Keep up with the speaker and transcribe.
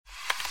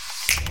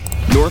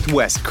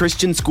Northwest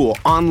Christian School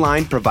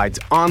Online provides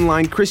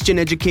online Christian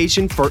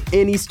education for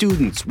any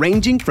students,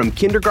 ranging from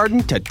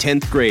kindergarten to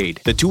 10th grade.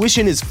 The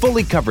tuition is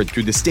fully covered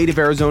through the state of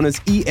Arizona's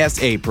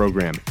ESA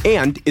program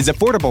and is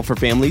affordable for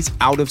families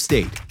out of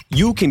state.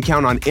 You can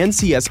count on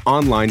NCS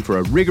Online for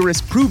a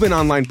rigorous, proven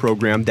online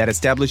program that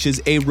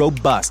establishes a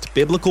robust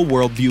biblical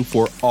worldview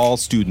for all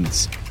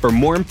students. For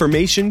more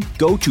information,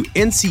 go to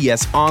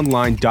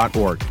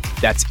ncsonline.org.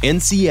 That's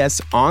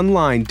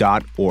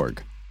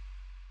ncsonline.org.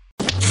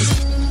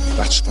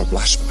 That's for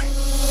blasphemy.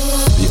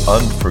 The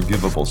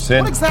unforgivable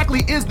sin. What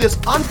exactly is this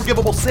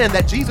unforgivable sin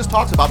that Jesus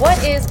talks about?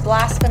 What is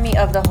blasphemy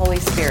of the Holy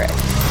Spirit?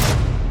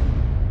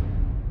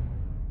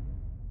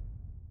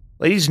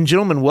 Ladies and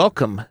gentlemen,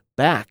 welcome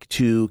back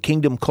to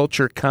Kingdom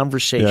Culture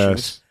Conversations.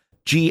 Yes.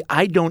 Gee,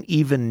 I don't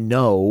even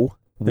know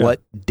what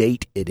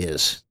date it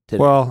is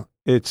today. Well,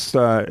 it's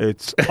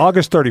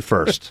August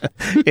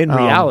 31st. In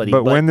reality.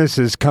 But when this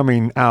is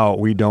coming out,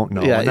 we don't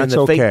know. Yeah, and that's in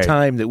the okay. fake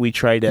time that we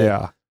try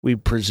to we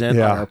present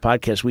on our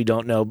podcast, we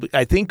don't know.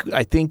 I think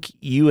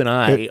you and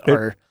I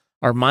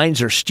our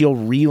minds are still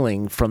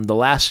reeling from the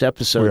last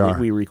episode that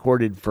we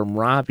recorded from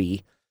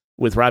Robby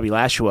with Robby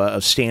Lashua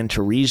of Stand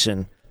to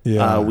Reason.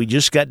 Yeah. We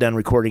just got done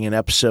recording an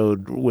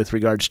episode with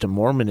regards to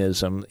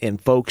Mormonism, and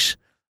folks,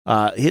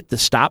 hit the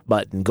stop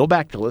button. Go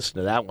back to listen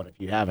to that one if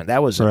you haven't.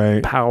 That was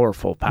a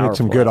powerful. We had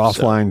some good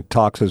episode. offline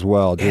talks as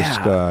well. Just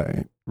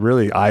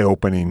really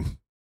eye-opening.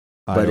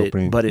 But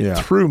it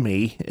threw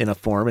me in a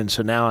form, and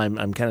so now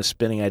I'm kind of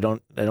spinning. I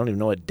don't even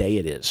know what day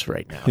it is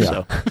right now. Yeah.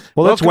 So,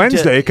 well, it's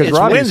Wednesday because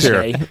Robby's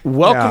here.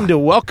 Welcome to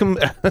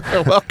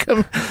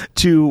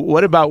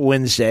What About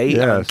Wednesday?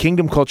 Yes.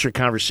 Kingdom Culture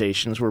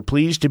Conversations. We're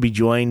pleased to be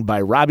joined by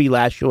Robby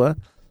Lashua,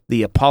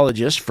 the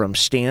apologist from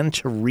Stand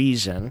to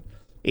Reason,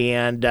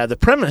 and the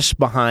premise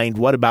behind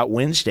What About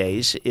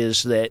Wednesdays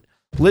is that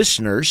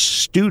listeners,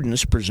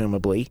 students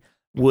presumably,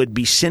 would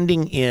be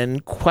sending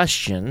in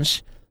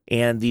questions.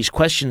 And these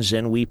questions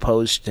then we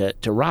posed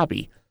to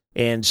Robby.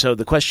 And so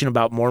the question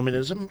about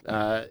Mormonism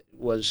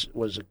was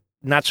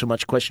not so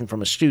much a question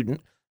from a student,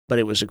 but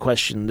it was a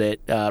question that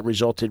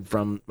resulted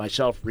from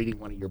myself reading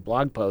one of your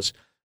blog posts.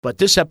 But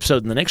this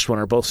episode and the next one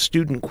are both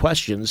student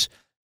questions.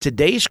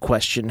 Today's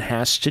question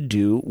has to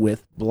do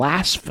with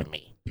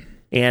blasphemy.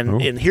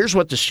 And here's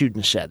what the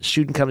student said. The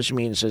student comes to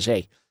me and says,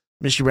 "Hey,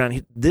 Mr.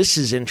 Brown, this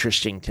is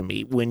interesting to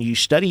me. When you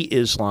study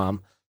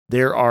Islam,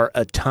 there are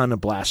a ton of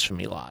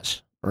blasphemy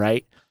laws,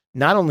 right?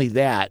 Not only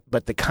that,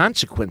 but the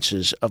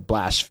consequences of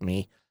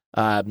blasphemy,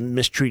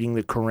 mistreating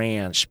the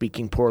Quran,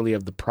 speaking poorly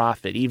of the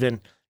prophet,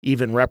 even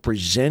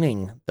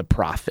representing the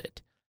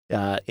prophet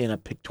in a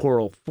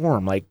pictorial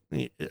form, like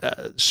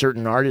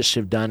certain artists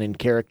have done in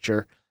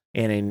caricature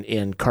and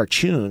in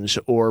cartoons,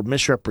 or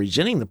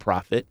misrepresenting the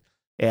prophet,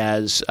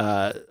 as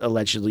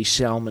allegedly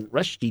Salman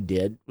Rushdie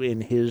did in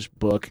his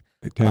book,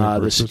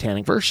 The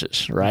Satanic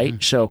Verses, right?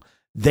 Mm-hmm. So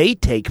they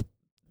take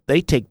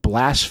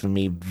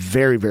blasphemy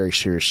very, very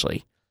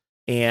seriously.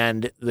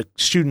 And the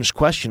student's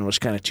question was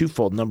kind of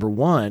twofold. Number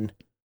one,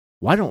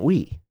 why don't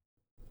we,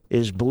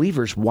 as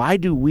believers, why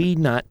do we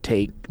not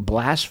take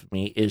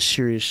blasphemy as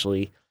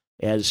seriously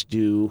as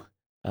do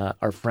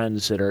our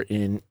friends that are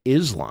in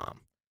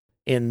Islam?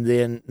 And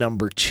then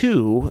number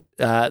two,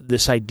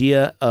 this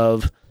idea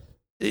of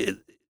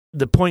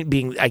the point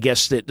being, I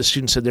guess, that the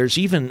student said there's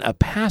even a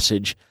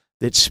passage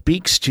that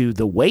speaks to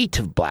the weight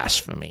of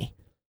blasphemy.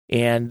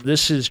 And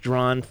this is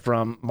drawn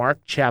from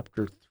Mark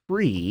chapter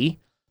 3,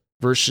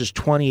 verses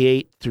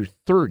 28 through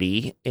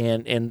 30,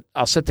 and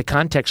I'll set the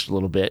context a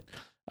little bit.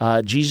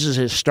 Jesus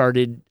has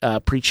started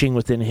preaching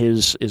within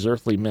his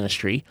earthly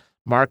ministry.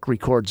 Mark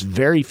records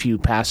very few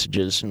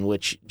passages in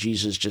which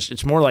Jesus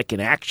it's more like an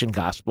action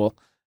gospel.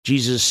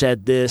 Jesus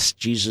said this,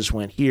 Jesus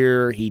went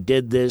here, he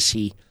did this,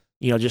 he,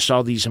 just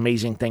all these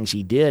amazing things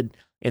he did.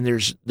 And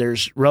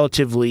there's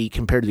relatively,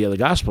 compared to the other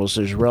gospels,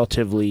 there's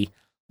relatively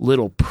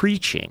little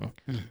preaching,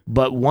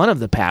 but one of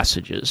the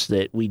passages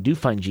that we do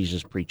find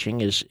Jesus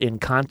preaching is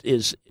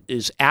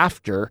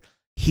after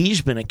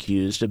he's been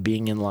accused of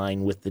being in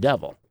line with the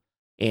devil,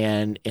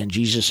 and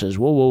Jesus says,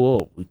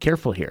 "Whoa, be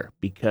careful here,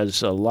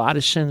 because a lot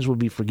of sins will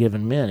be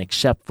forgiven men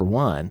except for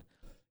one."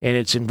 And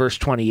it's in verse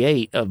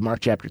 28 of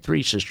Mark chapter 3.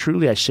 It says,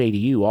 "Truly I say to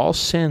you, all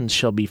sins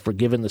shall be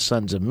forgiven the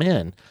sons of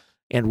men,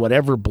 and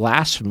whatever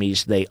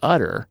blasphemies they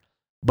utter.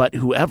 But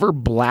whoever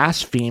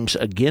blasphemes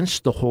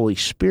against the Holy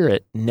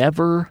Spirit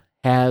never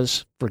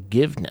has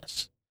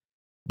forgiveness,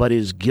 but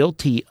is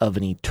guilty of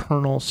an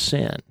eternal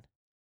sin."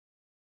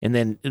 And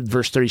then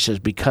verse 30 says,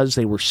 "Because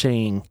they were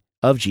saying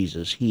of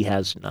Jesus, he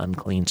has an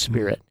unclean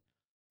spirit."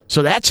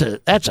 So that's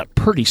a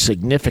pretty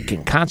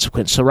significant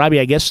consequence. So, Robby,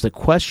 I guess the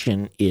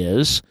question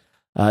is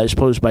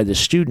posed by the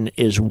student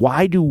is,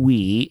 why do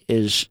we,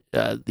 as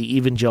the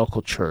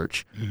evangelical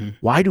church,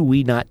 why do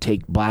we not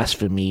take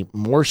blasphemy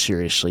more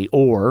seriously,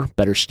 or,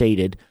 better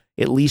stated,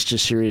 at least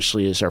as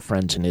seriously as our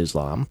friends in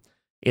Islam?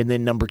 And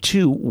then number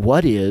two,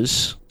 what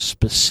is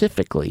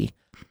specifically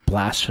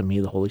blasphemy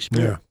of the Holy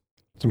Spirit? Yeah.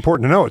 It's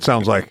important to know, it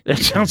sounds like. It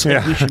sounds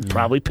like we should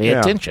probably pay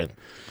attention.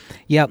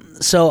 Yep.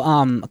 So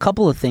a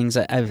couple of things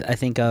I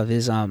think of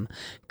is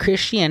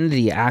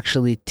Christianity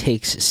actually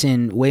takes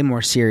sin way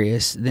more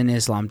serious than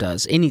Islam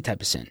does, any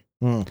type of sin.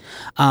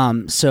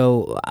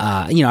 So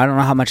I don't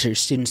know how much your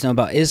students know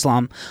about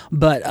Islam,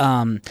 but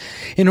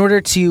in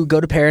order to go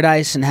to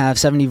paradise and have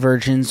 70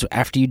 virgins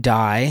after you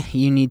die,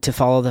 you need to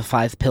follow the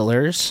 5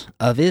 pillars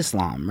of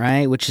Islam,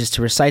 right? Which is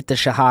to recite the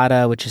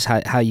Shahada, which is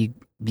how you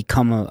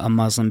become a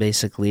Muslim,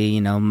 basically. You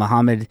know,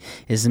 Muhammad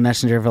is the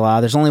messenger of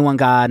Allah. There's only one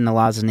God, and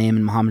Allah is the name,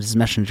 and Muhammad is the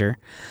messenger.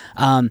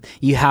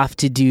 You have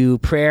to do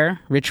prayer,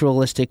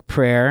 ritualistic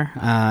prayer.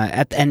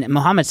 And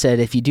Muhammad said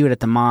if you do it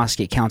at the mosque,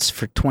 it counts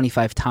for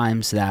 25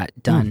 times that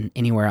done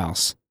anywhere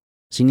else.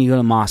 So you need to go to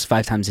the mosque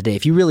 5 times a day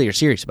if you really are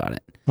serious about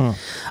it.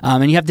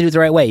 And you have to do it the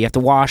right way. You have to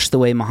wash the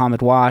way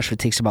Muhammad washed. It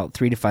takes about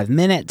 3 to 5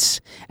 minutes.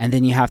 And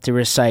then you have to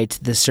recite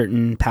the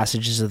certain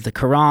passages of the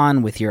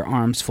Quran with your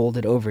arms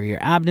folded over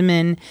your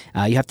abdomen.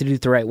 You have to do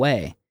it the right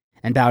way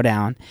and bow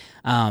down.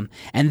 And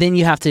then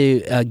you have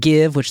to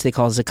give, which they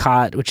call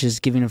zakat, which is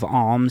giving of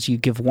alms. You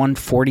give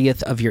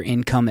 1/40th of your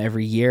income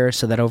every year,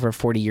 so that over a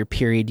 40-year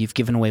period, you've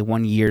given away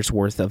 1 year's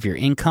worth of your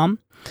income.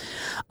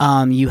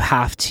 You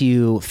have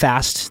to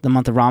fast the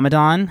month of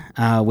Ramadan,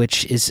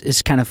 which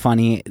is kind of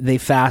funny. They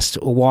fast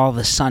while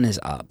the sun is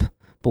up.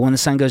 But when the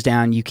sun goes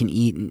down, you can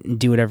eat and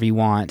do whatever you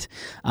want.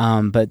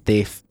 But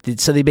they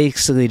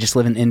basically just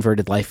live an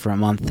inverted life for a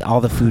month.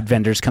 All the food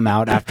vendors come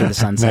out after the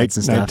sun sets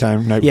and stuff.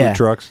 Night food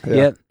trucks. Yeah.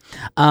 Yep.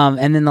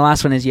 And then the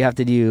last one is you have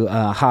to do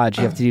Hajj.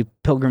 You have to do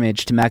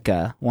pilgrimage to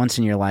Mecca once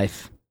in your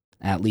life,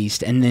 at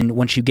least. And then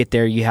once you get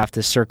there, you have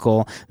to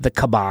circle the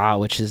Kaaba,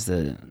 which is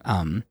the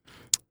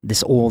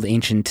this old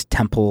ancient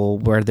temple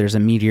where there's a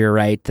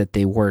meteorite that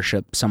they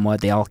worship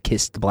somewhat. They all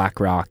kiss the black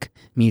rock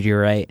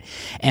meteorite.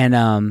 And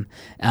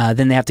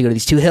then they have to go to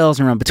these 2 hills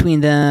and run between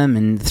them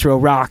and throw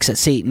rocks at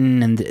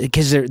Satan, and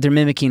because they're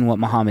mimicking what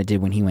Muhammad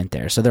did when he went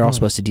there. So they're all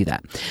supposed to do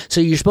that. So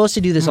you're supposed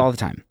to do this all the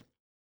time.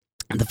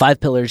 The 5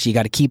 pillars, you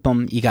got to keep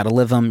them, you got to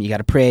live them, you got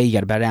to pray, you got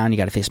to bow down, you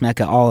got to face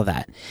Mecca, all of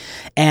that.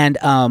 And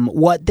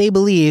what they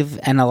believe,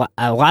 and a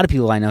lot of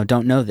people I know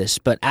don't know this,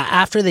 but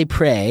after they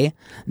pray,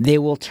 they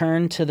will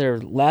turn to their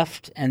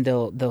left and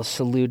they'll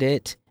salute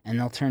it, and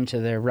they'll turn to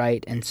their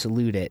right and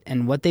salute it.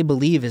 And what they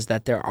believe is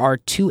that there are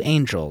 2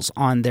 angels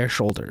on their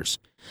shoulders.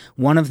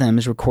 One of them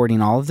is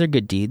recording all of their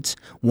good deeds.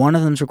 One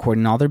of them is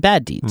recording all their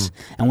bad deeds.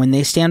 And when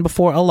they stand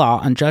before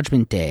Allah on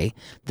Judgment Day,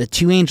 the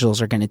 2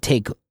 angels are going to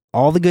take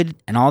all the good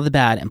and all the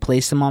bad and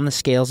place them on the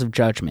scales of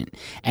judgment.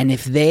 And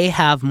if they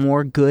have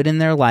more good in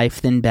their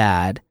life than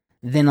bad,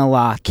 then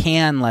Allah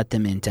can let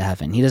them into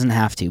heaven. He doesn't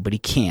have to, but he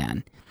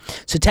can.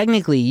 So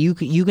technically, you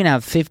can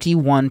have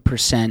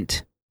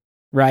 51%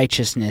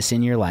 righteousness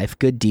in your life,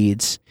 good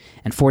deeds,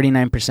 and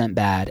 49%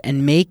 bad,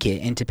 and make it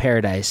into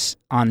paradise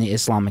on the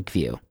Islamic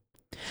view.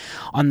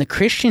 On the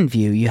Christian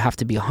view, you have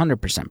to be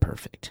 100%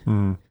 perfect.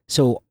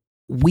 So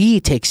we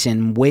take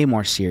sin way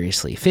more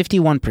seriously.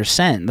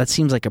 51%, that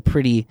seems like a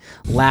pretty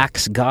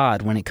lax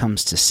God when it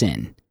comes to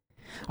sin.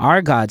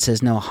 Our God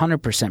says no,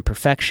 100%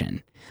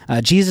 perfection.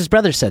 Jesus'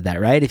 brother said that,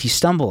 right? If you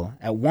stumble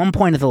at one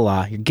point of the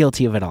law, you're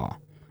guilty of it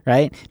all,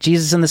 right?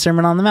 Jesus in the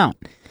Sermon on the Mount.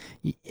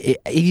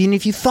 Even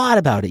if you thought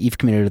about it, you've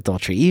committed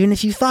adultery. Even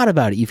if you thought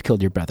about it, you've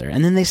killed your brother.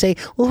 And then they say,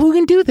 well, who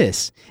can do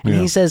this? And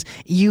he says,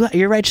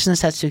 your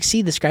righteousness has to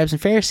exceed the scribes and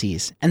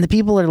Pharisees. And the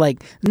people are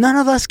like, none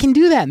of us can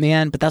do that,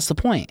 man. But that's the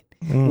point.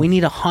 We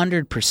need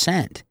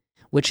 100%,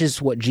 which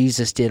is what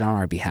Jesus did on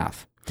our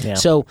behalf. Yeah.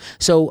 So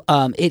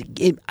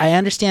I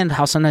understand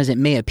how sometimes it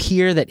may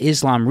appear that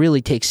Islam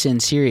really takes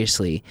sin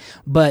seriously,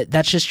 but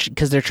that's just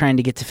because they're trying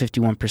to get to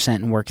 51%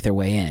 and work their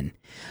way in.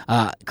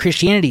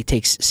 Christianity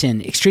takes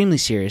sin extremely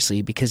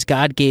seriously because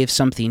God gave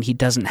something he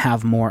doesn't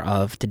have more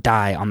of to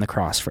die on the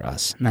cross for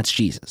us, and that's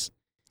Jesus.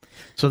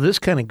 So this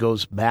kind of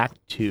goes back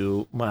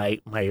to my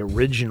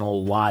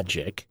original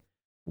logic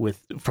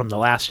from the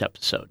last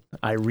episode.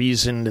 I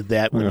reasoned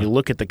that when you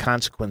look at the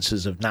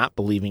consequences of not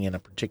believing in a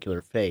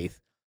particular faith,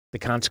 the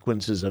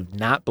consequences of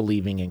not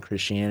believing in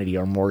Christianity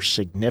are more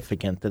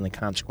significant than the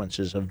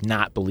consequences of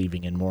not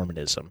believing in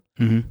Mormonism.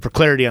 For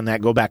clarity on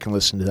that, go back and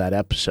listen to that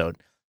episode.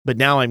 But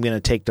now I'm going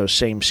to take those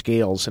same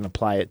scales and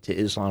apply it to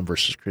Islam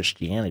versus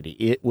Christianity.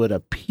 It would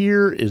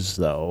appear as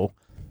though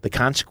the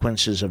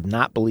consequences of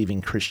not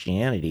believing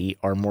Christianity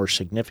are more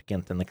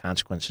significant than the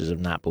consequences of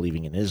not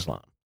believing in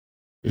Islam.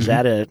 Is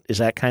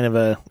that kind of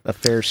a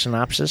fair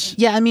synopsis?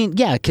 Yeah, I mean,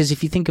 because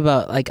if you think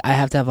about, like, I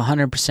have to have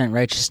 100%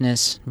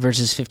 righteousness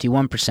versus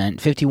 51%.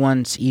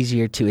 51's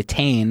easier to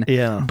attain,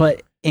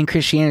 but in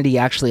Christianity,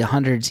 actually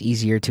 100's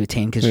easier to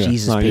attain because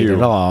Jesus paid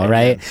it all,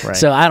 right?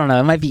 So I don't know,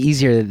 it might be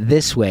easier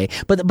this way.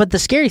 But the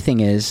scary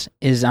thing is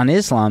on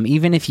Islam,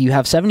 even if you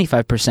have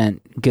 75%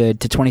 good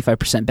to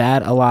 25%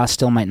 bad, Allah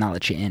still might not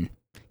let you in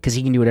because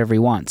he can do whatever he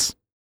wants.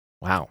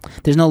 Wow.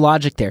 There's no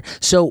logic there.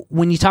 So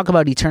when you talk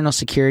about eternal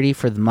security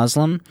for the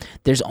Muslim,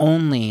 there's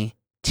only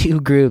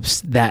 2 groups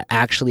that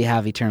actually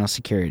have eternal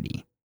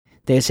security.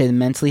 They say the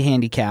mentally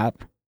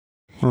handicapped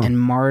and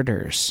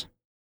martyrs,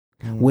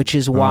 which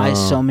is why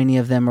so many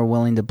of them are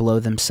willing to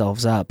blow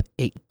themselves up.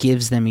 It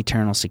gives them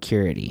eternal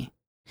security.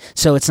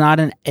 So it's not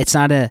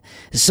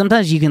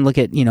sometimes you can look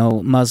at,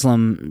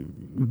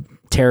 Muslim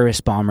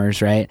terrorist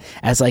bombers, right,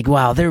 as like,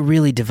 wow, they're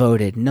really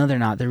devoted. No, they're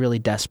not. They're really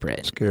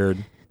desperate.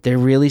 Scared. They're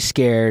really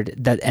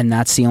scared, and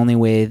that's the only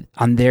way,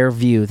 on their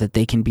view, that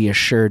they can be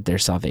assured their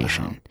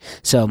salvation. Wow.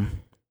 So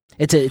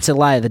it's a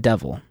lie of the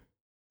devil.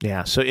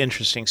 Yeah, so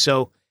interesting.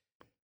 So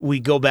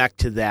we go back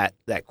to that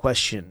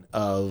question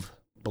of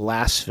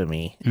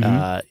blasphemy,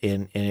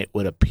 and it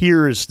would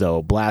appear as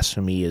though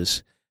blasphemy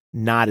is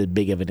not as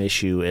big of an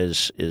issue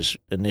as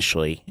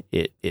initially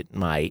it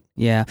might.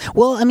 Yeah.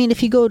 Well, I mean,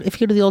 if you go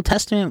to the Old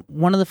Testament,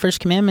 one of the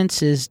first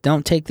commandments is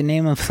don't take the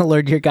name of the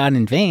Lord your God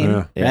in vain,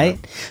 right? Yeah.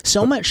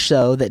 So much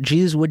so that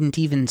Jews wouldn't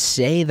even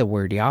say the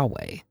word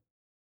Yahweh.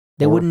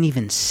 They wouldn't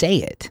even say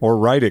it. Or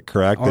write it,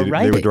 correct? They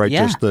would write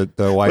just the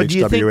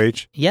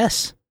YHWH.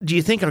 Yes. Do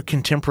you think our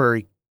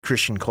contemporary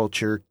Christian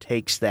culture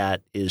takes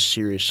that as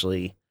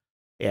seriously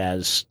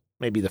as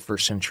maybe the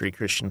first century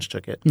Christians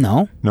took it?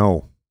 No.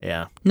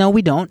 Yeah. No,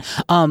 we don't.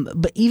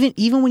 But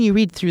even when you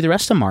read through the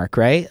rest of Mark,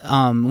 right?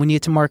 When you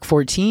get to Mark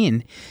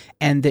 14,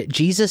 and that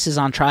Jesus is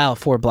on trial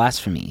for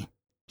blasphemy,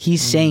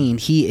 he's saying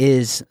he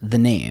is the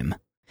name.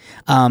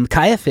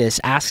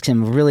 Caiaphas asks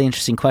him a really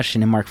interesting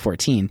question in Mark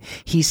 14.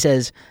 He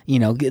says,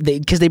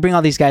 because they bring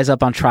all these guys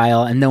up on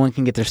trial and no one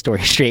can get their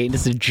story straight.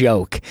 It's a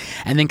joke.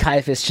 And then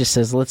Caiaphas just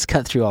says, let's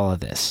cut through all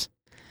of this.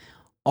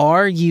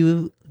 Are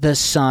you the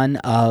son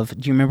of,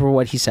 do you remember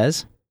what he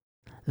says?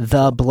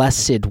 The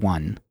Blessed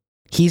One.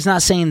 He's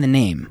not saying the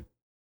name.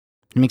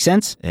 Make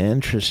sense?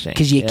 Interesting.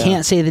 Because you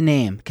can't say the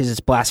name because it's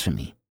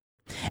blasphemy.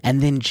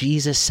 And then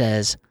Jesus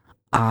says,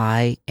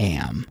 I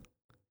am.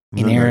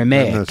 In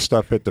Aramaic. And the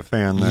stuff hit the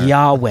fan there.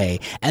 Yahweh.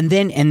 And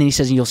then he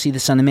says, you'll see the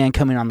Son of Man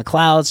coming on the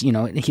clouds. He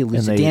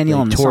alludes to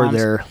Daniel and the tore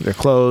Psalms. their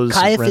clothes.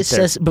 Caiaphas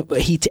says, but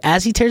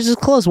as he tears his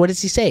clothes, what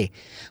does he say?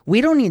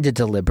 We don't need to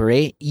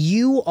deliberate.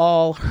 You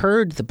all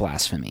heard the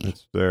blasphemy.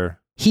 It's there.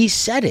 He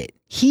said it.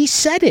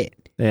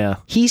 Yeah.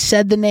 He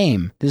said the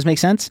name. Does this make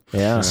sense?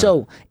 Yeah.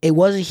 So it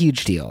was a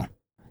huge deal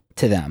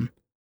to them.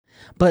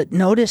 But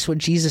notice what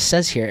Jesus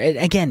says here.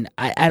 Again,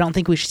 I don't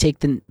think we should take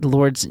the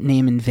Lord's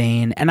name in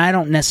vain, and I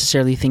don't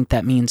necessarily think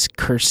that means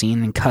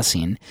cursing and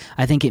cussing.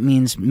 I think it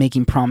means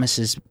making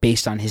promises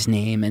based on his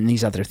name and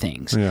these other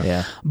things.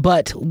 Yeah.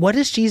 But what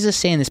does Jesus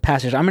say in this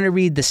passage? I'm going to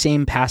read the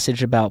same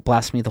passage about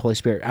blasphemy of the Holy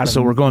Spirit out of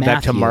So we're going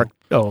Matthew. back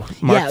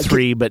to Mark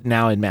 3, but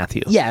now in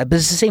Matthew. Yeah, but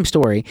it's the same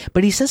story.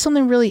 But he says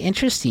something really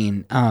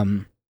interesting.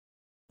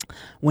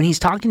 When he's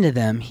talking to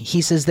them,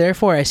 he says,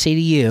 therefore I say to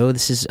you,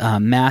 this is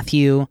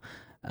Matthew...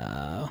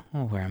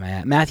 where am I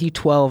at? Matthew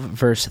 12,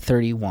 verse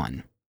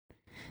 31.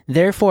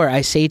 Therefore,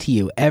 I say to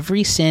you,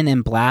 every sin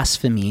and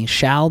blasphemy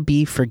shall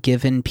be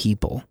forgiven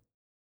people.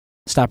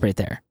 Stop right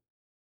there.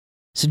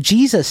 So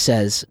Jesus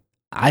says,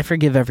 I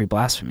forgive every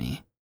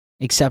blasphemy,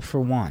 except for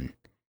one.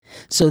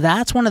 So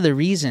that's one of the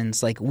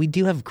reasons, we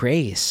do have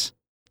grace.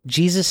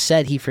 Jesus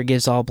said he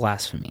forgives all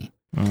blasphemy.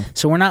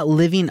 So we're not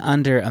living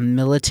under a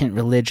militant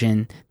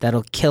religion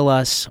that'll kill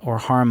us or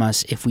harm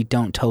us if we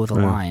don't toe the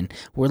line.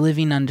 We're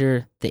living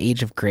under the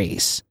age of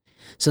grace.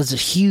 So it's a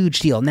huge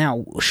deal.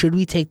 Now, should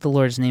we take the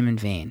Lord's name in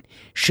vain?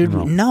 Should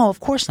we? No, of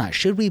course not.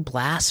 Should we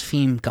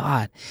blaspheme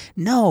God?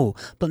 No.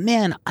 But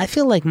man, I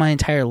feel like my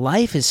entire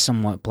life is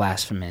somewhat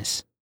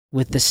blasphemous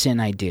with the sin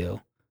I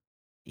do.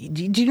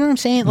 Do you know what I'm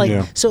saying?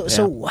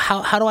 So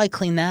how do I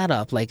clean that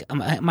up?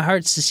 My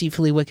heart's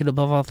deceitfully wicked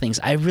above all things.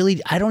 I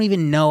don't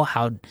even know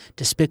how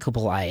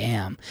despicable I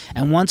am.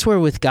 And once we're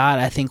with God,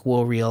 I think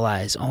we'll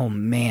realize, oh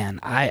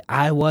man,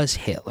 I was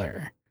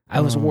Hitler.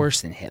 I was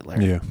worse than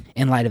Hitler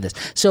in light of this.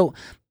 So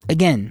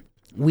again,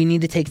 we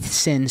need to take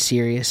sin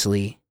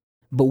seriously,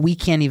 but we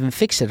can't even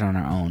fix it on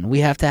our own.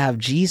 We have to have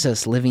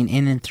Jesus living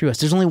in and through us.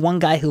 There's only one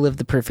guy who lived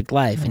the perfect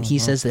life, and he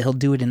says that he'll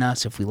do it in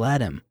us if we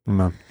let him.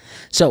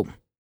 So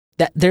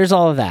there's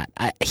all of that.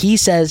 He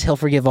says he'll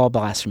forgive all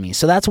blasphemy.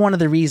 So that's one of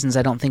the reasons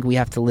I don't think we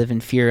have to live in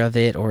fear of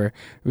it or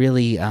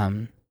really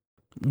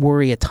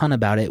worry a ton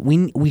about it.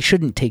 We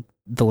shouldn't take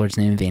the Lord's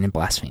name in vain and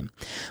blaspheme.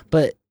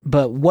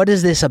 But what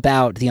is this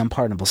about the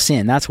unpardonable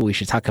sin? That's what we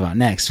should talk about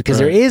next, because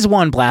there is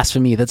one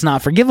blasphemy that's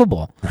not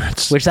forgivable,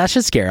 which that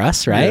should scare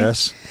us, right?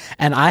 Yes.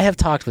 And I have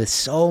talked with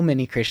so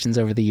many Christians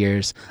over the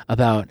years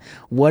about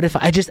what if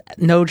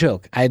no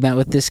joke, I met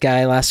with this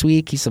guy last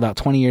week. He's about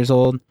 20 years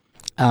old.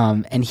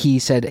 And he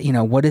said,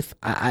 what if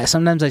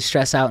sometimes I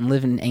stress out and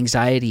live in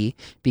anxiety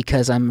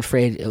because I'm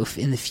afraid if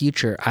in the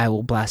future I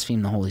will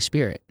blaspheme the Holy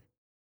Spirit.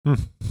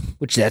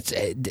 Which does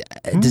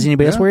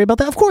anybody else worry about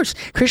that? Of course.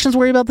 Christians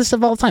worry about this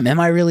stuff all the time. Am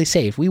I really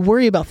safe? We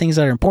worry about things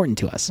that are important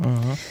to us.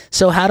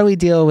 So how do we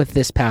deal with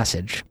this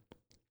passage?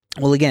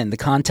 Well, again, the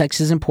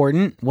context is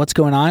important. What's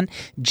going on?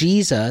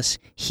 Jesus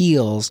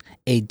heals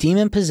a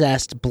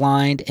demon-possessed,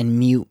 blind, and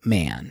mute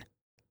man.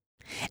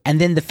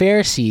 And then the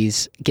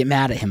Pharisees get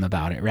mad at him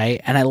about it,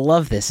 right? And I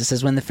love this. It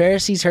says, when the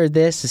Pharisees heard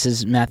this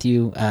is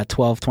Matthew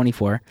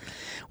 12:24.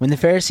 When the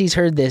Pharisees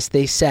heard this,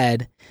 they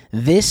said,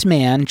 this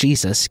man,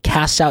 Jesus,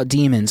 casts out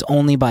demons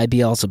only by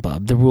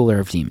Beelzebub, the ruler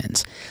of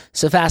demons.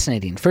 So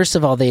fascinating. First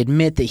of all, they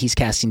admit that he's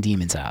casting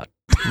demons out.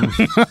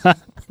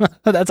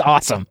 That's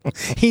awesome.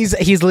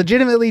 He's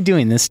legitimately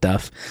doing this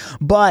stuff,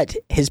 but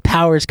his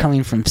power is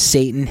coming from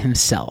Satan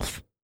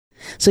himself.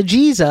 So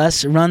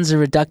Jesus runs a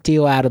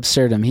reductio ad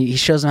absurdum. He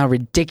shows them how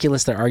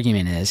ridiculous their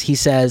argument is. He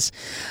says,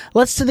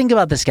 let's think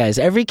about this, guys.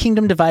 Every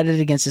kingdom divided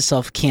against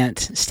itself can't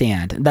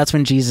stand. That's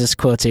when Jesus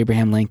quotes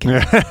Abraham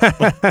Lincoln.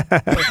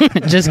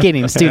 Just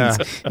kidding,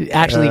 students.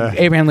 Actually,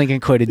 Abraham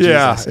Lincoln quoted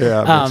Jesus.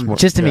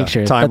 Just to make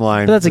sure.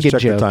 Timeline. That's a good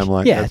check joke. The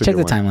timeline. Yeah, That's check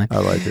the timeline. I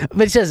like it.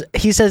 But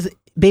he says,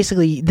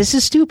 basically, this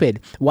is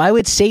stupid. Why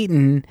would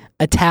Satan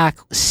attack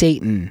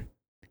Satan?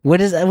 What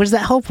does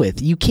that help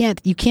with? You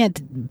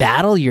can't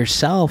battle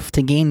yourself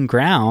to gain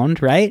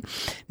ground, right?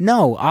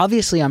 No,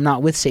 obviously I'm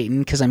not with Satan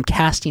because I'm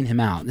casting him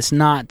out. It's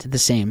not the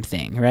same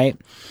thing, right?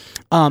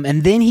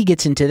 And then he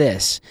gets into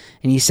this,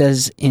 and he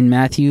says in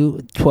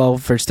Matthew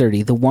 12, verse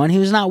 30, the one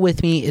who is not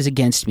with me is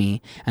against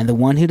me, and the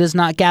one who does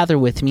not gather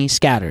with me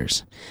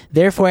scatters.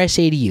 Therefore I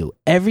say to you,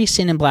 every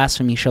sin and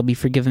blasphemy shall be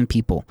forgiven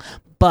people,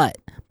 but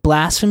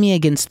blasphemy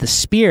against the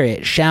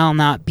Spirit shall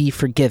not be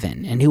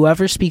forgiven. And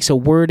whoever speaks a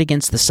word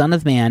against the Son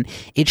of Man,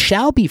 it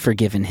shall be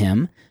forgiven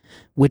him,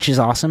 which is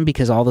awesome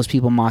because all those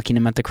people mocking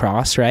him at the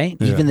cross, right?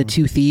 Yeah. Even the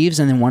two thieves,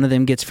 and then one of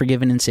them gets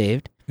forgiven and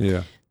saved.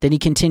 Yeah. Then he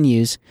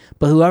continues,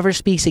 but whoever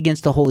speaks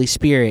against the Holy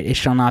Spirit, it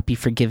shall not be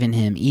forgiven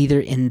him,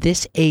 either in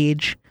this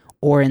age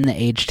or in the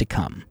age to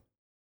come.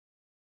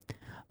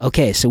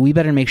 Okay, so we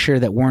better make sure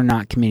that we're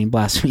not committing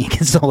blasphemy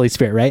against the Holy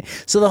Spirit, right?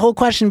 So the whole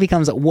question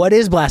becomes, what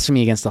is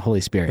blasphemy against the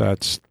Holy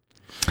Spirit?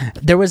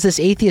 There was this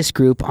atheist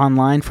group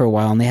online for a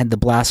while, and they had the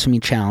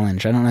Blasphemy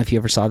Challenge. I don't know if you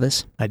ever saw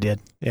this. I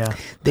did, yeah.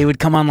 They would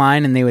come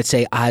online, and they would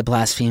say, I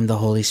blaspheme the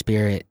Holy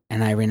Spirit,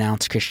 and I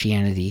renounce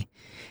Christianity.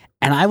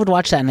 And I would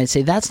watch that, and I'd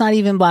say, that's not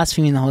even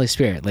blaspheming the Holy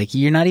Spirit. Like,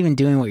 you're not even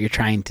doing what you're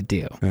trying to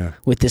do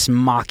with this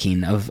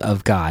mocking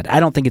of God. I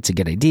don't think it's a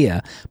good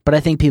idea, but I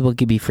think people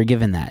could be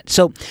forgiven that.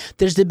 So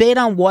there's debate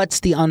on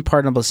what's the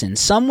unpardonable sin.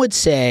 Some would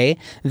say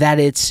that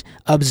it's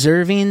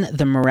observing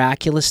the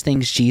miraculous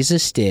things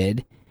Jesus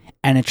did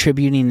and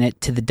attributing it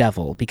to the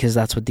devil, because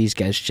that's what these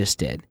guys just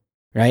did.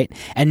 Right?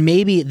 And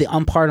maybe the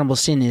unpardonable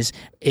sin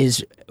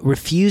is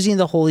refusing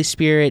the Holy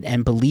Spirit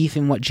and belief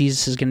in what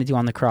Jesus is going to do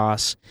on the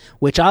cross,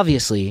 which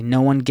obviously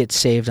no one gets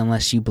saved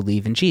unless you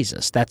believe in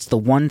Jesus. That's the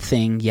one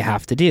thing you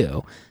have to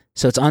do.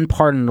 So it's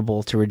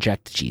unpardonable to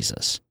reject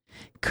Jesus.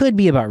 Could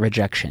be about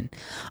rejection.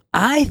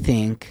 I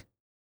think,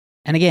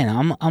 and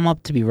again, I'm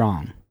up to be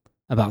wrong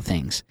about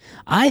things.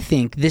 I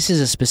think this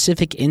is a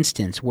specific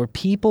instance where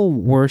people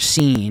were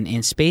seeing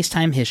in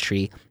space-time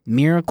history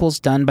miracles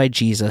done by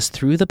Jesus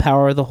through the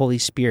power of the Holy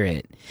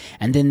Spirit,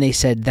 and then they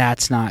said,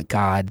 that's not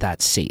God,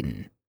 that's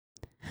Satan.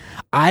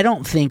 I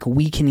don't think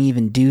we can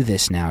even do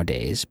this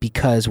nowadays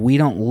because we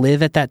don't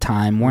live at that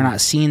time. We're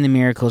not seeing the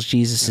miracles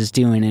Jesus is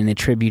doing and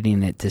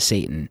attributing it to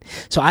Satan.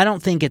 So I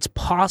don't think it's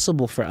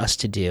possible for us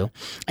to do.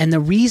 And the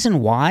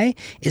reason why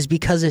is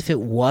because if it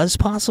was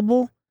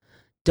possible,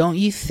 don't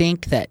you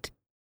think that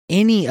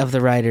any of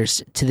the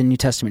writers to the New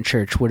Testament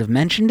church would have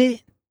mentioned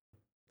it?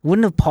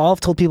 Wouldn't have Paul have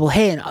told people,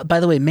 hey, and by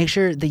the way, make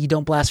sure that you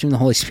don't blaspheme the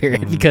Holy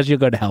Spirit because you'll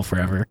go to hell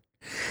forever?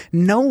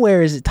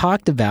 Nowhere is it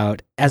talked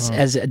about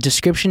as a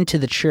description to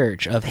the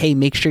church of, hey,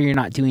 make sure you're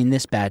not doing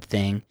this bad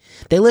thing.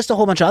 They list a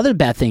whole bunch of other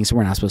bad things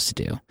we're not supposed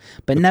to do,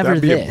 but never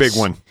this. That'd be a big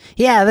one.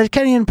 Yeah, that's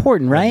kind of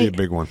important, right? That'd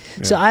be a big one.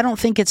 Yeah. So I don't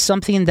think it's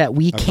something that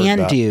we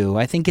can do.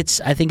 I think it's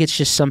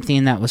just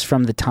something that was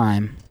from the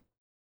time.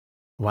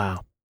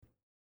 Wow.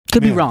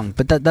 Could be wrong,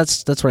 but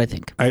that's what I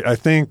think. I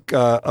think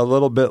a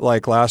little bit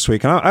like last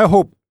week, and I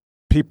hope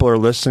people are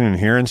listening and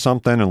hearing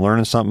something and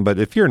learning something. But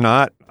if you're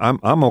not,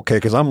 I'm okay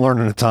because I'm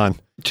learning a ton,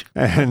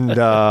 and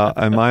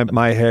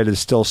my head is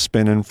still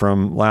spinning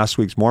from last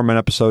week's Mormon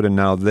episode and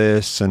now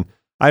this. And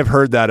I've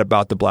heard that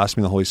about the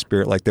blasphemy of the Holy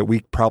Spirit, like that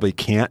we probably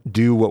can't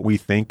do what we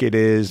think it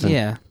is. And,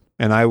 yeah.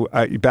 And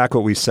I back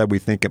what we said, we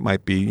think it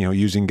might be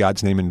using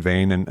God's name in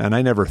vain, and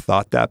I never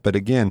thought that. But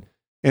again,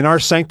 in our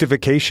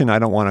sanctification, I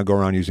don't want to go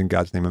around using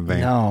God's name in vain.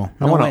 No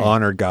I want way. to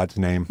honor God's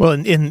name. Well,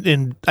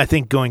 and I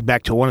think going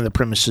back to one of the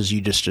premises you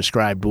just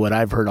described, what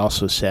I've heard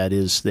also said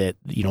is that,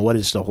 what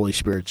is the Holy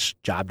Spirit's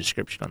job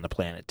description on the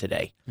planet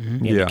today?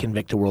 Mm-hmm. To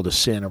convict the world of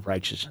sin, of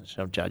righteousness,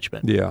 of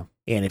judgment. Yeah.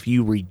 And if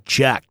you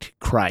reject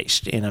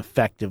Christ and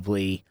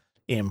effectively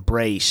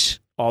embrace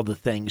all the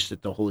things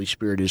that the Holy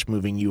Spirit is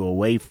moving you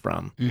away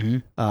from,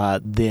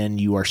 then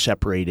you are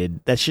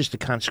separated. That's just a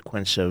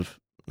consequence of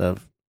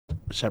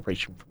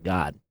separation from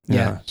God.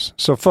 Yeah.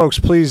 So folks,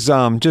 please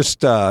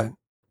just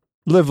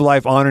live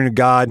life honoring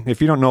God. If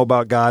you don't know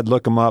about God,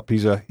 look him up.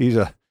 He's a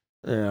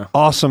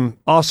awesome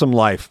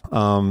life.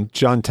 John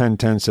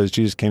 10:10 says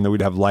Jesus came that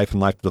we'd have life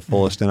and life to the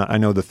fullest. And I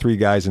know the three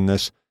guys in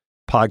this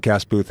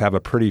podcast booth have a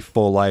pretty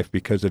full life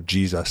because of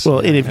Jesus. Well,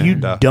 and if you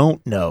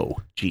don't know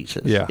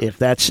Jesus, Yeah.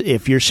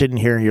 if you're sitting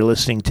here and you're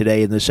listening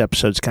today and this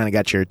episode's kind of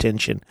got your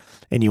attention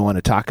and you want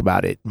to talk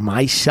about it,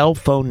 my cell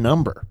phone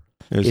number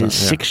is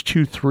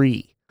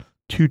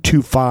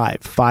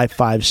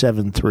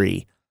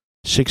 623-225-5573.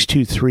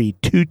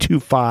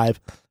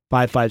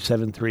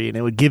 623-225-5573. And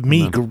it would give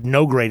me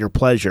no greater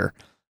pleasure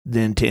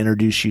than to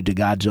introduce you to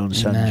God's own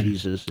Son, Amen.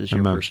 Jesus, as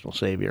your Amen. personal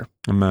Savior.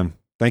 Amen.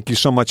 Thank you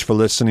so much for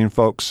listening,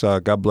 folks.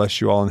 God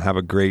bless you all, and have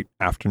a great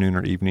afternoon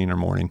or evening or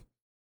morning.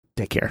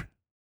 Take care.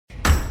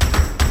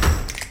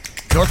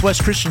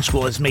 Northwest Christian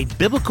School has made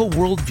Biblical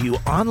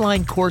Worldview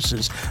online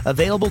courses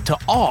available to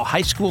all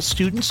high school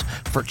students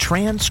for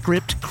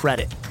transcript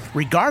credit,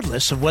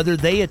 regardless of whether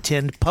they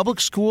attend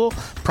public school,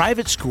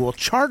 private school,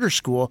 charter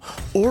school,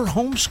 or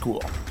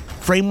homeschool.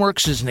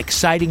 Frameworks is an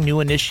exciting new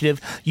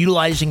initiative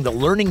utilizing the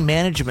learning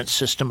management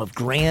system of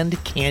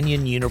Grand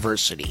Canyon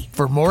University.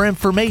 For more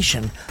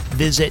information,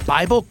 visit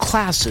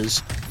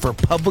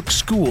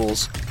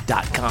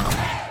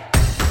BibleClassesForPublicSchools.com.